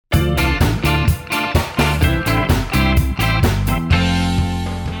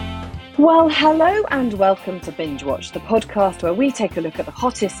Well, hello and welcome to Binge Watch, the podcast where we take a look at the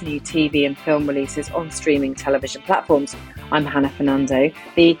hottest new TV and film releases on streaming television platforms. I'm Hannah Fernando,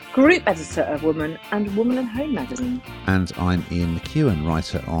 the group editor of Woman and Woman and Home magazine. And I'm Ian McEwen,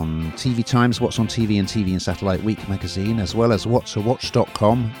 writer on TV Times, What's on TV and TV and Satellite Week magazine, as well as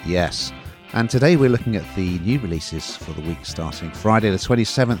whattowatch.com. Yes. And today we're looking at the new releases for the week starting Friday the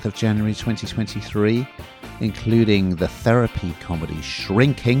 27th of January 2023, including the therapy comedy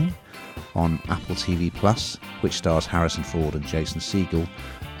Shrinking on Apple TV+, which stars Harrison Ford and Jason Segel,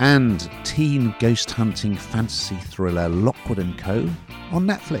 and teen ghost hunting fantasy thriller Lockwood & Co. on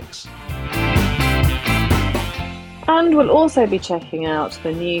Netflix. And we'll also be checking out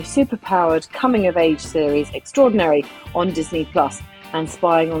the new super-powered coming-of-age series Extraordinary on Disney+, and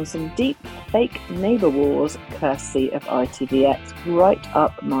spying on some deep fake neighbour wars courtesy of ITVX, right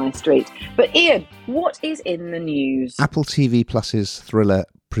up my street. But Ian, what is in the news? Apple TV Plus's thriller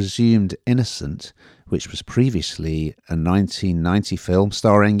Presumed Innocent, which was previously a 1990 film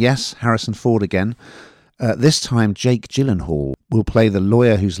starring, yes, Harrison Ford again. This time Jake Gyllenhaal will play the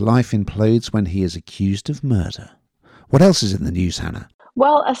lawyer whose life implodes when he is accused of murder. What else is in the news, Hannah?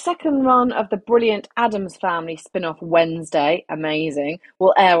 Well, a second run of the brilliant Addams Family spin-off Wednesday, amazing,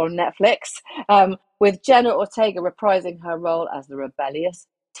 will air on Netflix, with Jenna Ortega reprising her role as the rebellious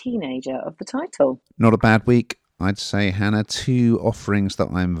teenager of the title. Not a bad week, I'd say, Hannah. Two offerings that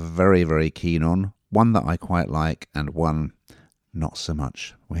I'm very, very keen on. One that I quite like and one not so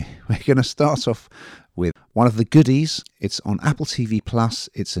much. We're going to start off with one of the goodies. It's on Apple TV+.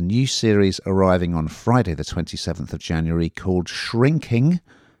 It's a new series arriving on Friday the 27th of January called Shrinking.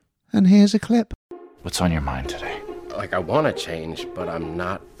 And here's a clip. What's on your mind today? I want to change, but I'm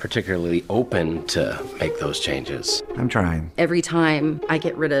not particularly open to make those changes. I'm trying. Every time I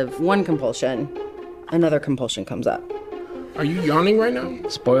get rid of one compulsion, another compulsion comes up. Are you yawning right now?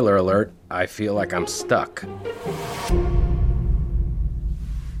 Spoiler alert, I feel like I'm stuck.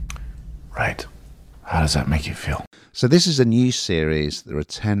 Right. How does that make you feel? So this is a new series. There are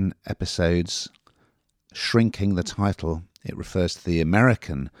 10 episodes. Shrinking, the title. It refers to the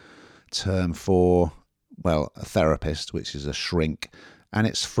American term for, well, a therapist, which is a shrink. And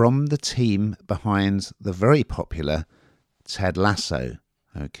it's from the team behind the very popular Ted Lasso.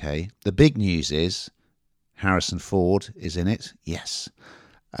 Okay. The big news is Harrison Ford is in it. Yes.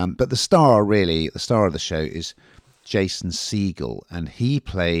 But the star of the show is Jason Segel, and he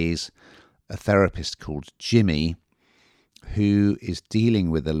plays a therapist called Jimmy, who is dealing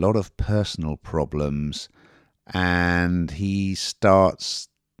with a lot of personal problems, and he starts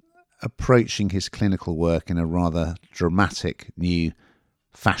approaching his clinical work in a rather dramatic new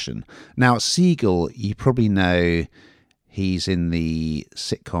fashion. Now, Segel, you probably know, he's in the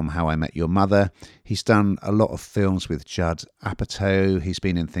sitcom How I Met Your Mother. He's done a lot of films with Judd Apatow. He's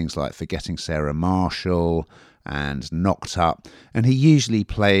been in things like Forgetting Sarah Marshall and Knocked Up, and he usually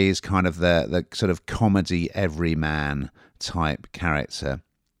plays kind of the sort of comedy everyman type character.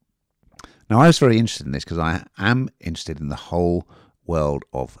 Now, I was very interested in this because I am interested in the whole world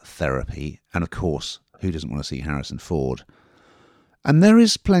of therapy, and of course, who doesn't want to see Harrison Ford? And there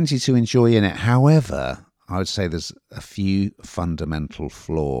is plenty to enjoy in it. However, I would say there's a few fundamental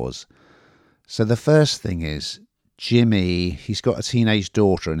flaws. So the first thing is Jimmy, he's got a teenage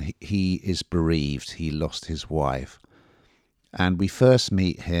daughter and he is bereaved. He lost his wife. And we first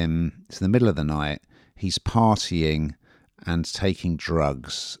meet him, it's in the middle of the night, he's partying and taking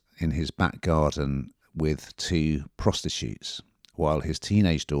drugs in his back garden with two prostitutes while his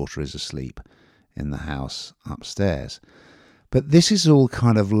teenage daughter is asleep in the house upstairs. But this is all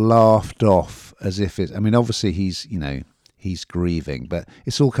kind of laughed off as if it's, I mean, obviously he's grieving, but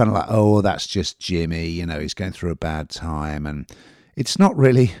it's all kind of like, oh, that's just Jimmy, he's going through a bad time. And it's not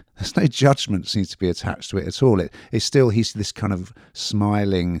really, there's no judgment seems to be attached to it at all. It's still, he's this kind of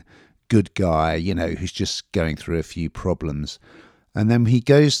smiling good guy, who's just going through a few problems. And then he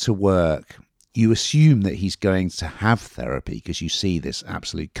goes to work. You assume that he's going to have therapy because you see this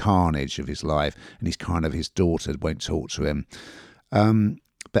absolute carnage of his life, and his daughter won't talk to him.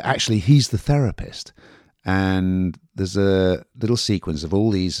 But actually, he's the therapist. And there's a little sequence of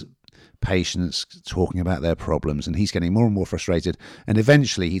all these patients talking about their problems, and he's getting more and more frustrated. And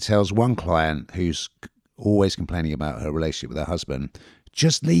eventually he tells one client who's always complaining about her relationship with her husband,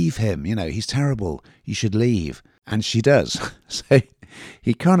 just leave him, he's terrible, you should leave. And she does. So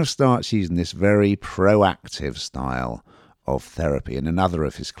he kind of starts using this very proactive style of therapy. And another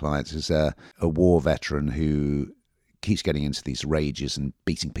of his clients is a war veteran who keeps getting into these rages and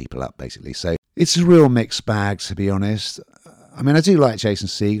beating people up, basically. So it's a real mixed bag, to be honest. I mean, I do like Jason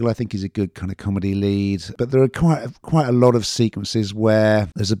Segel. I think he's a good kind of comedy lead. But there are quite a lot of sequences where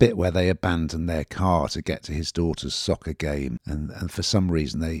there's a bit where they abandon their car to get to his daughter's soccer game. And for some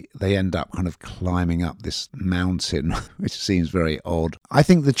reason, they end up kind of climbing up this mountain, which seems very odd. I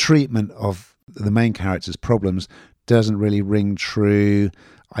think the treatment of the main character's problems doesn't really ring true.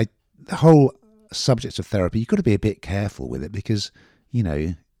 The whole subject of therapy, you've got to be a bit careful with it because, you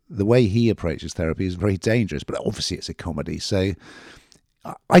know, the way he approaches therapy is very dangerous, but obviously it's a comedy. So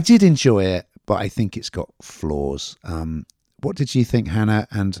I did enjoy it, but I think it's got flaws. What did you think, Hannah?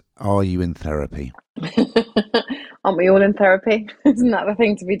 And are you in therapy? Aren't we all in therapy? Isn't that the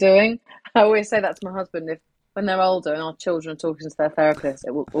thing to be doing? I always say that to my husband. If when they're older and our children are talking to their therapist,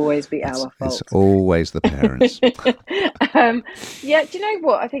 it will always be our fault. It's always the parents. Yeah, do you know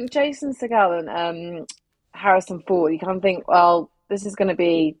what? I think Jason Segel and Harrison Ford, you kind of think, well, this is going to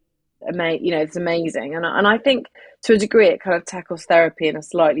be it's amazing. And I think to a degree it kind of tackles therapy in a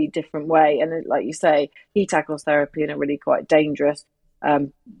slightly different way. And like you say, he tackles therapy in a really quite dangerous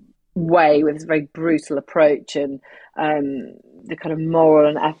way with this very brutal approach, and the kind of moral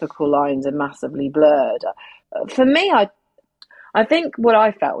and ethical lines are massively blurred. For me, I think what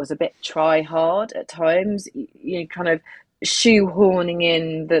I felt was a bit try hard at times, kind of shoehorning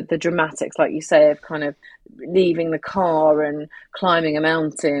in the dramatics, like you say, of kind of leaving the car and climbing a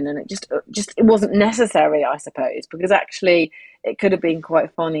mountain, and it just it wasn't necessary, I suppose, because actually it could have been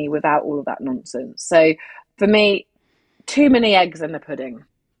quite funny without all of that nonsense. So for me, too many eggs in the pudding.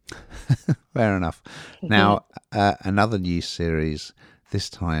 Fair enough. Now, another new series, this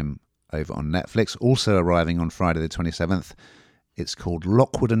time over on Netflix, also arriving on Friday the 27th. It's called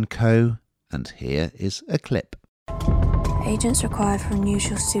Lockwood & Co. And here is a clip. Agents required for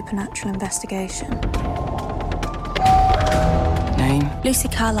unusual supernatural investigation. Name? Lucy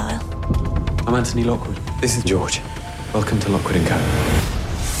Carlyle. I'm Anthony Lockwood. This is George. Welcome to Lockwood & Co.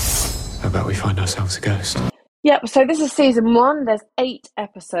 How about we find ourselves a ghost? Yep, so this is season 1. There's 8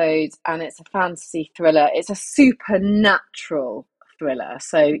 episodes and it's a fantasy thriller. It's a supernatural thriller.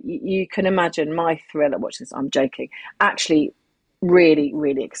 So you can imagine my thriller, watch this, I'm joking, actually really,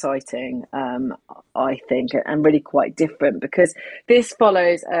 really exciting, I think, and really quite different, because this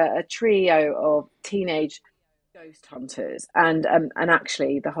follows a trio of teenage ghost hunters, and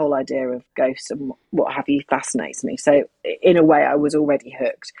actually the whole idea of ghosts and what have you fascinates me. So in a way I was already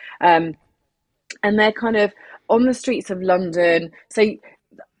hooked. And they're kind of on the streets of London. So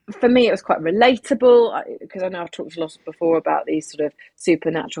for me, it was quite relatable, because I know I've talked a lot before about these sort of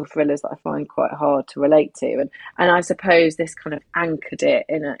supernatural thrillers that I find quite hard to relate to. And I suppose this kind of anchored it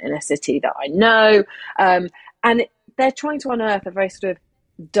in a city that I know. And they're trying to unearth a very sort of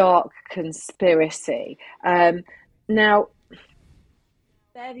dark conspiracy. Now,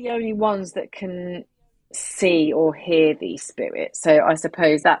 they're the only ones that can see or hear these spirits, so I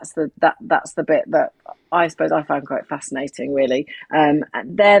suppose that's the bit that I suppose I found quite fascinating, really. And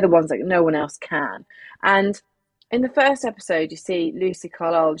they're the ones that no one else can. And in the first episode, you see Lucy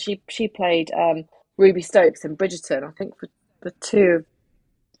Carlyle. She played Ruby Stokes in Bridgerton, I think, for the two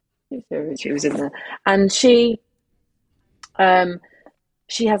of she was in there, and she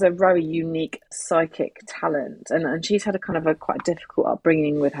has a very unique psychic talent, and she's had a kind of a quite difficult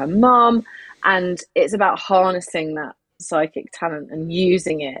upbringing with her mum, and it's about harnessing that psychic talent and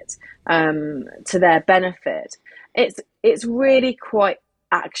using it to their benefit. It's really quite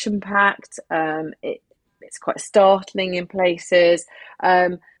action packed. It's quite startling in places,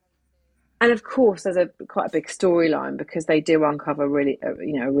 and of course there's quite a big storyline, because they do uncover really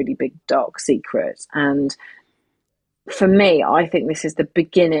a really big dark secret. And for me, I think this is the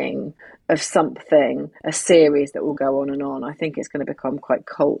beginning of something, a series that will go on and on. I think it's going to become quite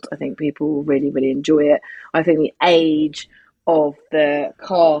cult. I think people will really, really enjoy it. I think the age of the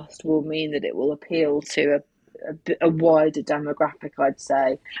cast will mean that it will appeal to a wider demographic, I'd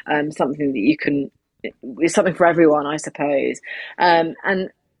say. Something that it's something for everyone, I suppose. And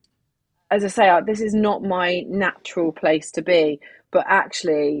as I say, this is not my natural place to be, but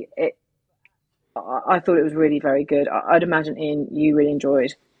actually I thought it was really very good. I'd imagine, Ian, you really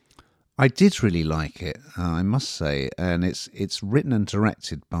enjoyed. I did really like it, I must say, and it's written and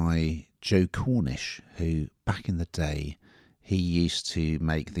directed by Joe Cornish, who back in the day he used to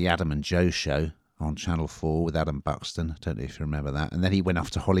make the Adam and Joe show on Channel 4 with Adam Buxton. I don't know if you remember that. And then he went off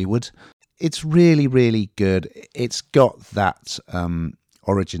to Hollywood. It's really, really good. It's got that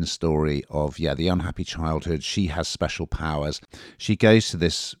origin story of the unhappy childhood. She has special powers. She goes to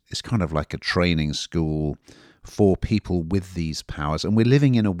this, it's kind of like a training school for people with these powers, and we're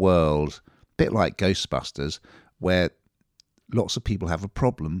living in a world a bit like Ghostbusters, where lots of people have a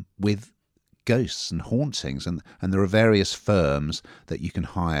problem with ghosts and hauntings, and there are various firms that you can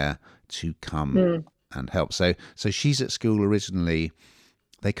hire to come and help. So she's at school originally.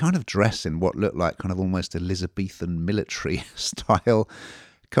 They kind of dress in what look like kind of almost Elizabethan military style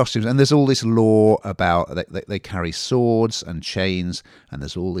costumes, and there's all this lore about they carry swords and chains, and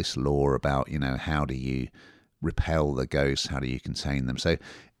there's all this lore about, you know, how do you repel the ghosts, how do you contain them. So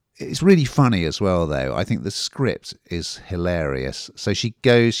it's really funny as well, though. I think the script is hilarious. So she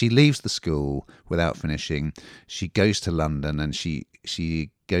leaves the school without finishing. She goes to London, and she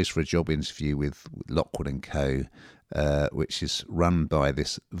goes for a job interview with Lockwood and Co., which is run by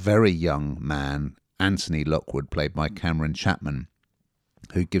this very young man, Anthony Lockwood, played by Cameron Chapman,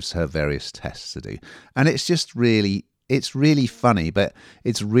 who gives her various tests to do. And it's just really, it's really funny, but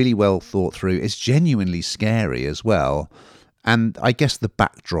it's really well thought through. It's genuinely scary as well. And I guess the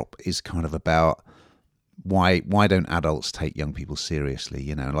backdrop is kind of about why don't adults take young people seriously?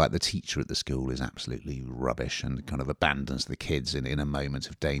 You know, like the teacher at the school is absolutely rubbish and kind of abandons the kids in a moment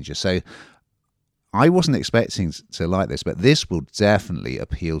of danger. So I wasn't expecting to like this, but this will definitely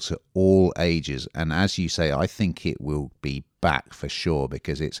appeal to all ages. And as you say, I think it will be back for sure,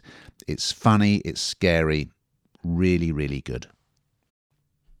 because it's funny, it's scary, really, really good.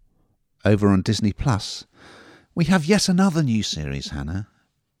 Over on Disney Plus, we have yet another new series, Hannah.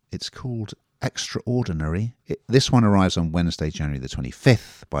 It's called Extraordinary. This one arrives on Wednesday, January the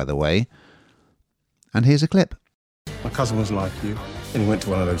 25th, by the way. And here's a clip. My cousin was like you, and he went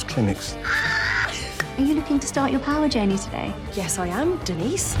to one of those clinics. Are you looking to start your power journey today? Yes, I am,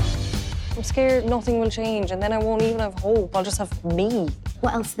 Denise. I'm scared nothing will change, and then I won't even have hope. I'll just have me.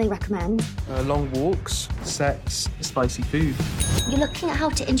 What else do they recommend? Long walks, sex, spicy food. You're looking at how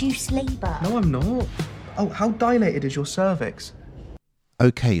to induce labour. No, I'm not. Oh, how dilated is your cervix?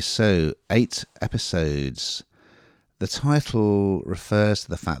 Okay, so 8 episodes. The title refers to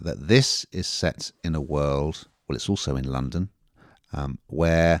the fact that this is set in a world, well, it's also in London,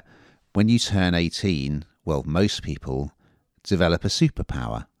 where when you turn 18, well, most people develop a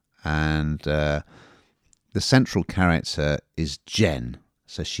superpower. And the central character is Jen.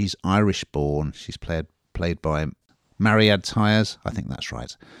 So she's Irish-born. She's played by Mariad Tyers. I think that's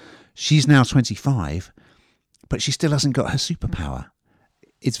right. She's now 25, but she still hasn't got her superpower.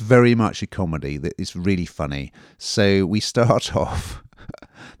 It's very much a comedy. It's really funny. So we start off,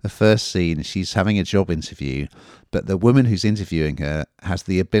 the first scene, she's having a job interview, but the woman who's interviewing her has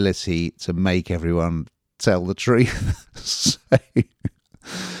the ability to make everyone tell the truth.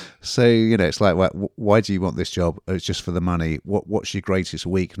 So, you know, it's like, why do you want this job? Oh, it's just for the money. What's your greatest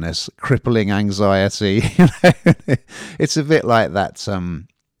weakness? Crippling anxiety. You know? It's a bit like that,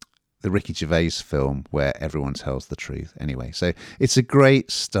 the Ricky Gervais film where everyone tells the truth. Anyway, so it's a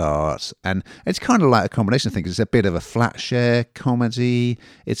great start, and it's kind of like a combination of things. It's a bit of a flat share comedy.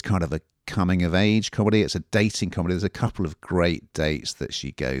 It's kind of a coming of age comedy. It's a dating comedy. There's a couple of great dates that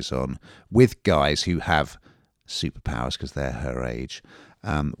she goes on with guys who have superpowers because they're her age.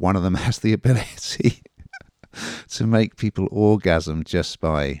 One of them has the ability to make people orgasm just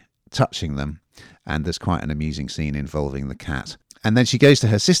by touching them. And there's quite an amusing scene involving the cat. And then she goes to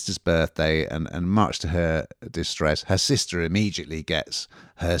her sister's birthday, and much to her distress, her sister immediately gets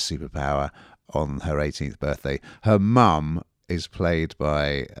her superpower on her 18th birthday. Her mum is played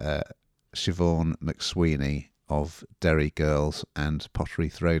by Siobhan McSweeney of Derry Girls and Pottery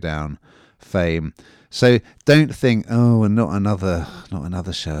Throwdown fame. So don't think, oh, and not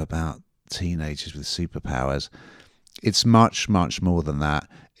another show about teenagers with superpowers. It's much, much more than that.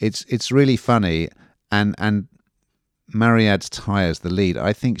 It's really funny, and Mariad Tyers, the lead,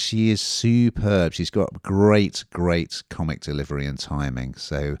 I think she is superb. She's got great comic delivery and timing.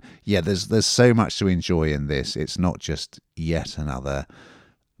 So yeah, there's so much to enjoy in this. It's not just yet another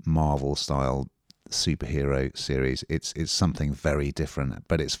Marvel style superhero series. It's something very different,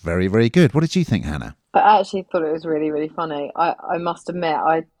 but it's very, very good. What did you think, Hannah? I actually thought it was really, really funny. I must admit,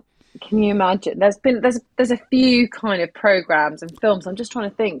 can you imagine? There's a few kind of programs and films. I'm just trying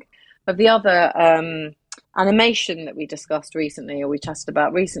to think of the other animation that we discussed recently, or we chatted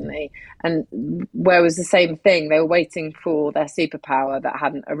about recently, and where it was the same thing. They were waiting for their superpower that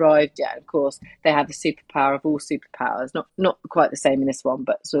hadn't arrived yet. Of course, they have the superpower of all superpowers. Not quite the same in this one,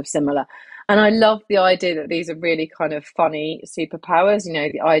 but sort of similar. And I love the idea that these are really kind of funny superpowers. You know,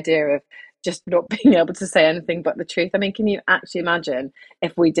 the idea of just not being able to say anything but the truth. I mean, can you actually imagine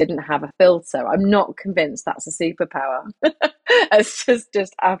if we didn't have a filter? I'm not convinced that's a superpower. It's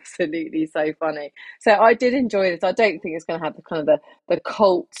just absolutely so funny. So I did enjoy this. I don't think it's going to have the kind of the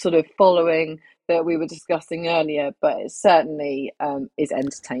cult sort of following that we were discussing earlier, but it certainly is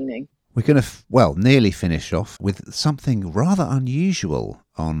entertaining. We're going to, nearly finish off with something rather unusual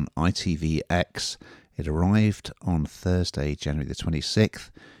on ITVX. It arrived on Thursday, January the 26th.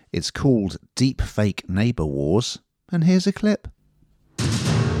 It's called Deepfake Neighbour Wars, and here's a clip.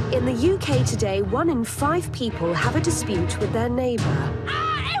 In the UK today, 1 in 5 people have a dispute with their neighbour.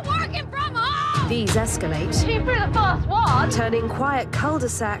 I'm working from home! These escalate, She threw the first one! turning quiet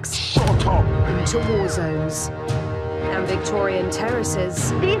cul-de-sacs into war zones. And Victorian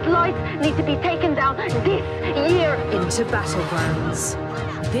terraces These lights need to be taken down this year! into battlegrounds.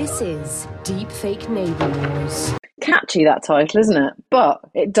 This is Deepfake Neighbour Wars. Catchy, that title, isn't it? But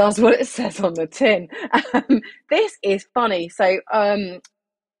it does what it says on the tin. This is funny. So, knows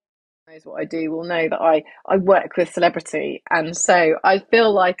what I do will know that I work with celebrity, and so I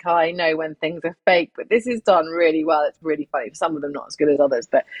feel like I know when things are fake, but this is done really well. It's really funny. Some of them not as good as others,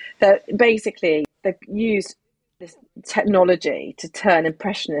 but they've used this technology to turn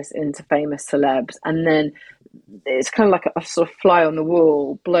impressionists into famous celebs, and then it's kind of like a sort of fly on the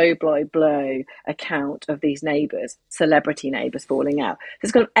wall, blow by blow account of these neighbours, celebrity neighbours falling out.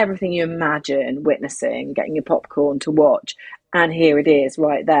 It's got everything you imagine witnessing, getting your popcorn to watch, and here it is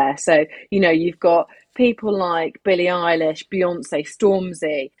right there. So, you've got people like Billie Eilish, Beyonce,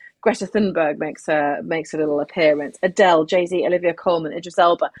 Stormzy, Greta Thunberg makes a little appearance, Adele, Jay-Z, Olivia Colman, Idris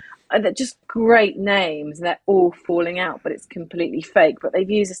Elba. They're just great names, and they're all falling out, but it's completely fake. But they've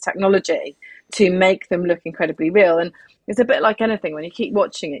used this technology to make them look incredibly real. And it's a bit like anything. When you keep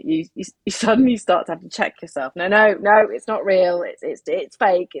watching it, you suddenly start to have to check yourself. No, it's not real. It's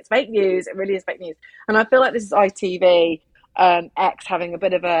fake. It's fake news. It really is fake news. And I feel like this is ITV X having a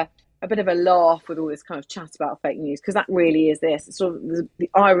bit of a laugh with all this kind of chat about fake news, because that really is this. It's sort of, the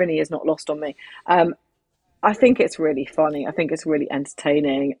irony is not lost on me. I think it's really funny. I think it's really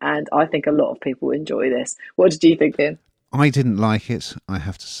entertaining, and I think a lot of people enjoy this. What did you think, Ian? I didn't like it, I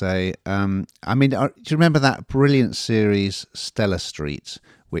have to say. Do you remember that brilliant series Stella Street,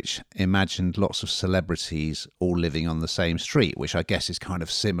 which imagined lots of celebrities all living on the same street, which I guess is kind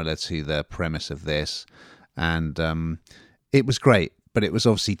of similar to the premise of this. And it was great, but it was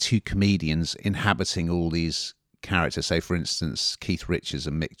obviously two comedians inhabiting all these characters. So, for instance, Keith Richards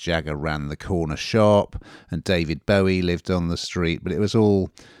and Mick Jagger ran the corner shop, and David Bowie lived on the street, but it was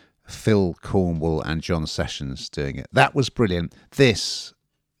all Phil Cornwall and John Sessions doing it. That was brilliant. This,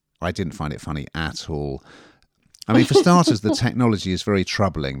 I didn't find it funny at all. I mean, for starters, the technology is very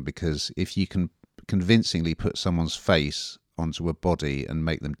troubling, because if you can convincingly put someone's face onto a body and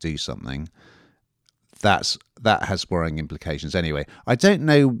make them do something, that has worrying implications. Anyway, I don't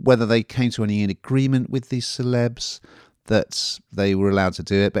know whether they came to any agreement with these celebs that they were allowed to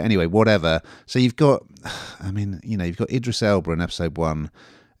do it, but anyway, whatever. So you've got Idris Elba in episode 1.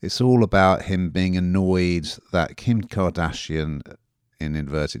 It's all about him being annoyed that Kim Kardashian, in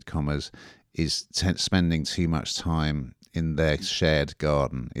inverted commas, is spending too much time in their shared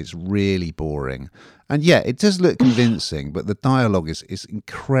garden. It's really boring. And yeah, it does look convincing, but the dialogue is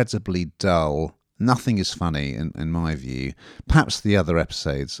incredibly dull. Nothing is funny in my view. Perhaps the other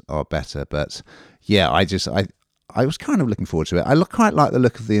episodes are better, but yeah, I was kind of looking forward to it. I quite like the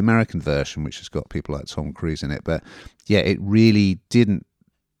look of the American version, which has got people like Tom Cruise in it, but yeah, it really didn't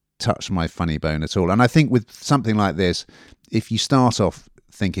touch my funny bone at all. And I think with something like this, if you start off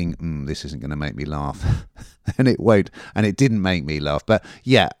thinking, this isn't going to make me laugh, and it won't, and it didn't make me laugh. But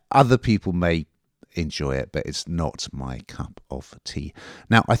yeah, other people may enjoy it, but it's not my cup of tea.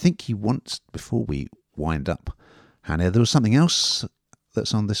 Now, I think before we wind up, Hannah, there was something else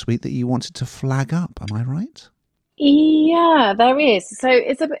that's on this week that you wanted to flag up. Am I right? Yeah, there is. So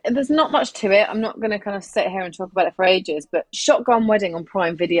there's not much to it. I'm not going to kind of sit here and talk about it for ages, but Shotgun Wedding on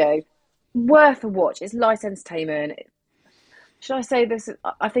Prime Video, worth a watch. It's light entertainment. Should I say this?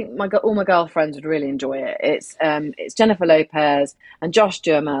 I think all my girlfriends would really enjoy it. It's Jennifer Lopez and Josh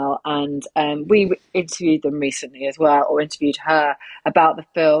Duhamel, and we interviewed them recently as well, or interviewed her about the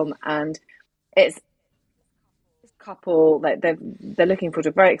film. And it's this couple that they're looking forward to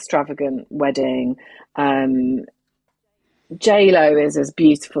a very extravagant wedding. J-Lo is as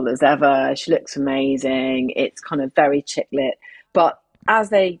beautiful as ever. She looks amazing. It's kind of very chick lit, but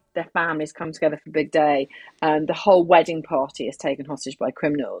as their families come together for a big day, the whole wedding party is taken hostage by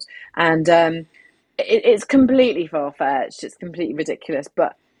criminals. And it's completely far-fetched. It's completely ridiculous.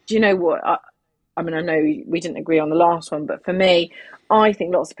 But do you know what? I mean, I know we didn't agree on the last one, but for me, I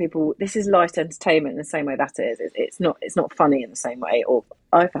think lots of people, this is light entertainment in the same way that is. It's not funny in the same way, or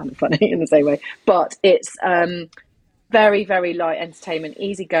I found it funny in the same way. But it's very, very light entertainment,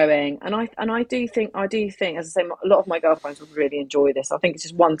 easygoing, and I do think, as I say, a lot of my girlfriends would really enjoy this. I think it's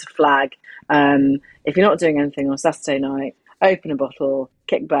just one to flag if you're not doing anything on Saturday night. open a bottle,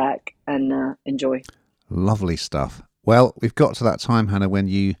 kick back, and enjoy. Lovely stuff. Well, we've got to that time, Hannah, when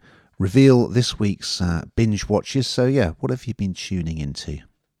you reveal this week's binge watches. So, yeah, what have you been tuning into?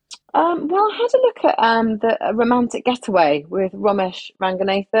 Well, I had a look at the Romantic Getaway with Ramesh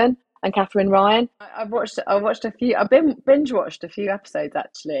Ranganathan and Catherine Ryan. I watched a few. I've binge watched a few episodes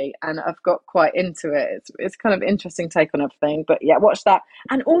actually, and I've got quite into it. It's kind of interesting take on everything. But yeah, watch that.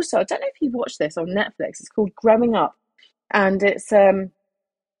 And also, I don't know if you've watched this on Netflix. It's called Growing Up, and it's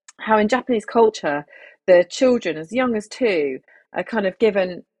how in Japanese culture the children as young as 2 are kind of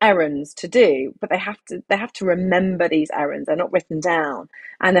given errands to do, but they have to remember these errands. They're not written down,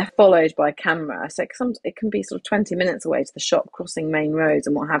 and they're followed by camera. So it can be sort of 20 minutes away to the shop, crossing main roads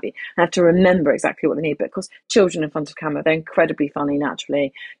and what have you. And have to remember exactly what they need. But of course, children in front of camera, they're incredibly funny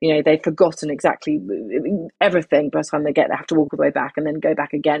naturally. You know, they've forgotten exactly everything by the time they have to walk all the way back and then go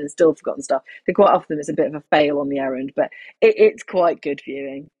back again and still forgotten stuff. So quite often it's a bit of a fail on the errand, but it's quite good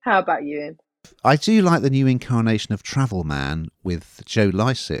viewing. How about you, Ian? I do like the new incarnation of Travel Man with Joe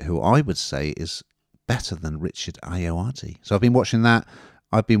Lycett, who I would say is better than Richard Ayoade. So I've been watching that.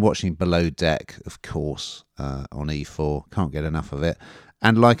 I've been watching Below Deck, of course, on E4. Can't get enough of it.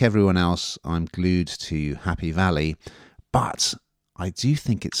 And like everyone else, I'm glued to Happy Valley. But I do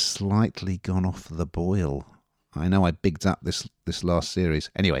think it's slightly gone off the boil. I know I bigged up this last series.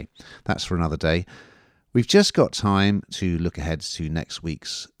 Anyway, that's for another day. We've just got time to look ahead to next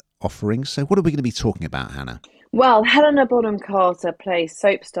week's offerings. So what are we going to be talking about, Hannah? Well, Helena Bonham Carter plays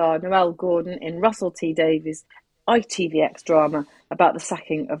soap star Noelle Gordon in Russell T Davies' ITVX drama about the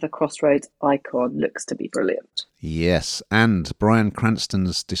sacking of the Crossroads icon. Looks to be brilliant. Yes, and Bryan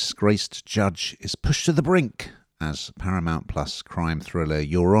Cranston's disgraced judge is pushed to the brink as Paramount Plus crime thriller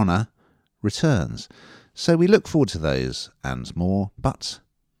Your Honour returns. So we look forward to those and more, but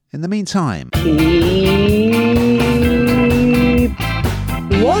in the meantime, keep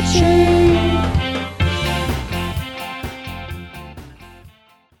watching.